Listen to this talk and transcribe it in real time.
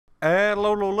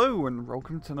Hello, and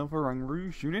welcome to another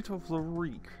Rouge unit of the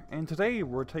week. And today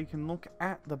we're taking a look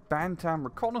at the Bantam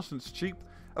Reconnaissance Jeep,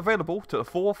 available to the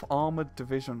 4th Armoured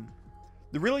Division.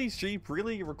 The release Jeep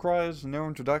really requires no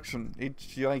introduction.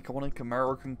 It's the iconic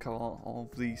American car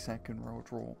of the Second World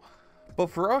War.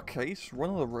 But for our case, one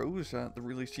of the roles that the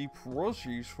release Jeep was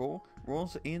used for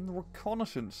was in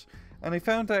reconnaissance. And they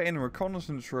found that in a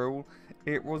reconnaissance role,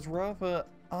 it was rather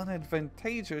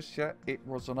unadvantageous yet it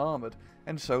was unarmoured,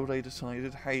 and so they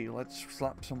decided, hey, let's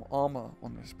slap some armour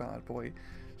on this bad boy.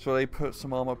 So they put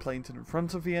some armour plates in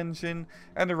front of the engine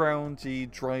and around the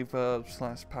driver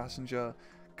slash passenger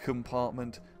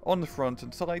compartment on the front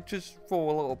and side, just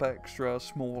for a little bit extra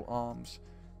small arms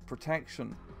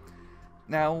protection.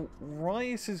 Now,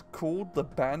 why this is called the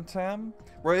Bantam?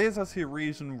 Well, it is actually a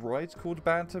reason why it's called the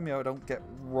Bantam. I don't get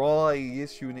why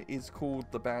this unit is called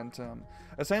the Bantam.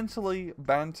 Essentially,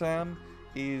 Bantam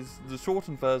is the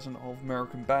shortened version of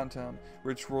American Bantam,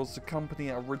 which was the company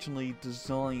that originally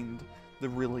designed the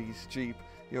Willys Jeep.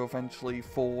 Eventually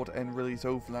Ford and Willys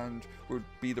Overland would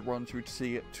be the ones who would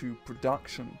see it to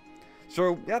production.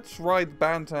 So that's why the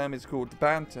Bantam is called the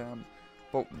Bantam.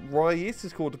 But why this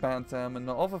is called the Bantam and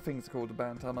the other things are called the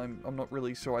Bantam, I'm not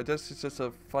really sure. I guess it's just a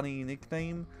funny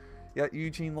nickname that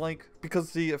Eugene liked,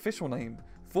 because the official name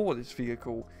for this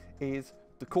vehicle is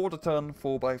the quarter-ton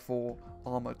 4x4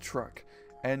 armoured truck.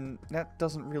 And that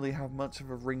doesn't really have much of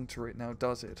a ring to it now,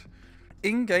 does it?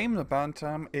 In-game, the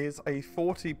Bantam is a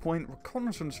 40-point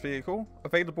reconnaissance vehicle,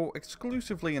 available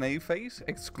exclusively in A-Phase,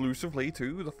 exclusively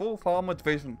to the 4th Armoured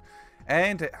Division,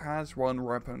 and it has one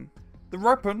weapon. The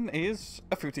weapon is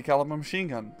a 50 caliber machine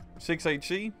gun, 6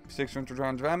 HE, 600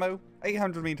 rounds of ammo,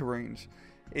 800 meter range.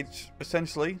 It's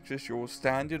essentially just your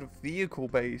standard vehicle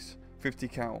base 50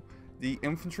 cal. The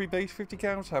infantry base 50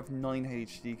 cals have 9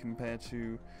 HD compared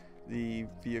to the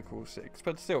vehicle 6,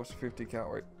 but still it's 50 cal,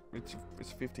 right? It's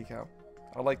 50 cal.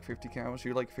 I like 50 cals,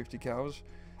 you like 50 cals.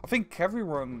 I think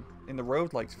everyone in the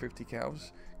road likes 50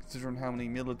 cals, considering how many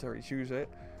militaries use it.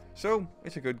 So,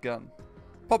 it's a good gun.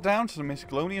 Pop down to the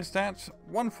miscellaneous stats,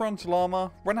 1 frontal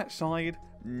armor, 1 outside,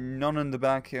 none in the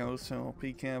back here, so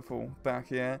be careful back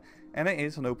here, and it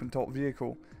is an open top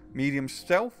vehicle. Medium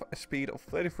stealth, a speed of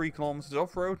 33 km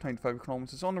off-road, 95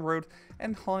 km on the road,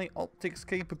 and high optics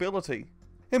capability.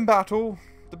 In battle,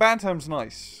 the Bantam's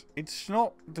nice. It's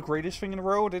not the greatest thing in the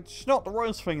world, it's not the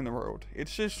worst thing in the world,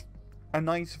 it's just a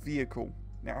nice vehicle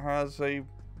that has a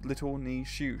little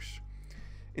niche use.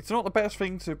 It's not the best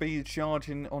thing to be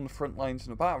charging on the front lines in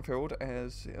the battlefield,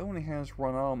 as it only has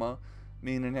 1 armor,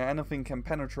 meaning that anything can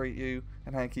penetrate you,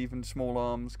 and heck, even small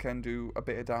arms can do a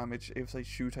bit of damage if they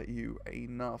shoot at you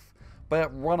enough.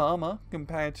 But 1 armor,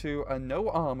 compared to a no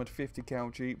armored 50 cal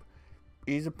Jeep,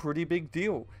 is a pretty big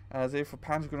deal, as if a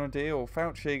Panzer Grenadier or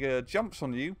Feldjäger jumps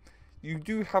on you, you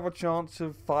do have a chance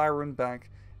of firing back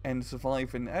and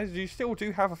surviving, as you still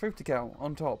do have a 50 cal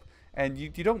on top. And you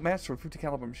don't mess with 50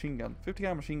 caliber machine gun. 50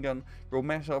 caliber machine gun will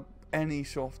mess up any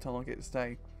soft target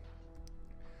today.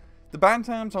 The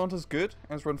Bantams aren't as good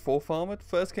as when 4th Armoured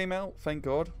first came out, thank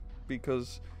God,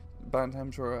 because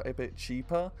Bantams were a bit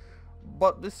cheaper.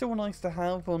 But they're still nice to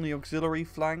have on the auxiliary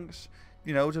flanks,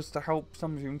 you know, just to help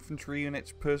some of your infantry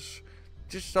units push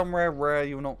just somewhere where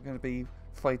you're not going to be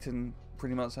fighting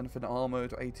pretty much anything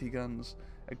armoured, or AT guns,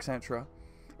 etc.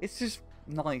 It's just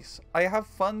nice. I have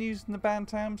fun using the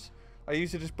Bantams. I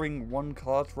usually just bring 1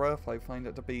 car if I find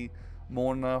it to be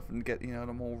more enough and get, you know,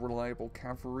 the more reliable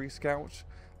cavalry scouts.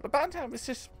 But the Bantam is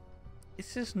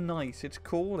just nice. It's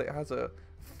cool. It has a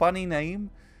funny name,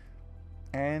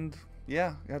 and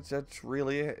yeah, that's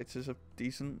really it. It's just a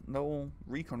decent little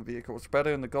recon vehicle. It's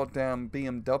better than the goddamn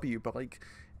BMW bike.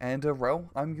 And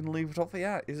well, I'm gonna leave it off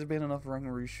there. This has been another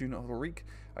Rouge unit of the week.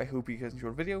 I hope you guys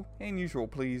enjoyed the video. And usual,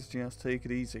 please just take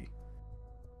it easy.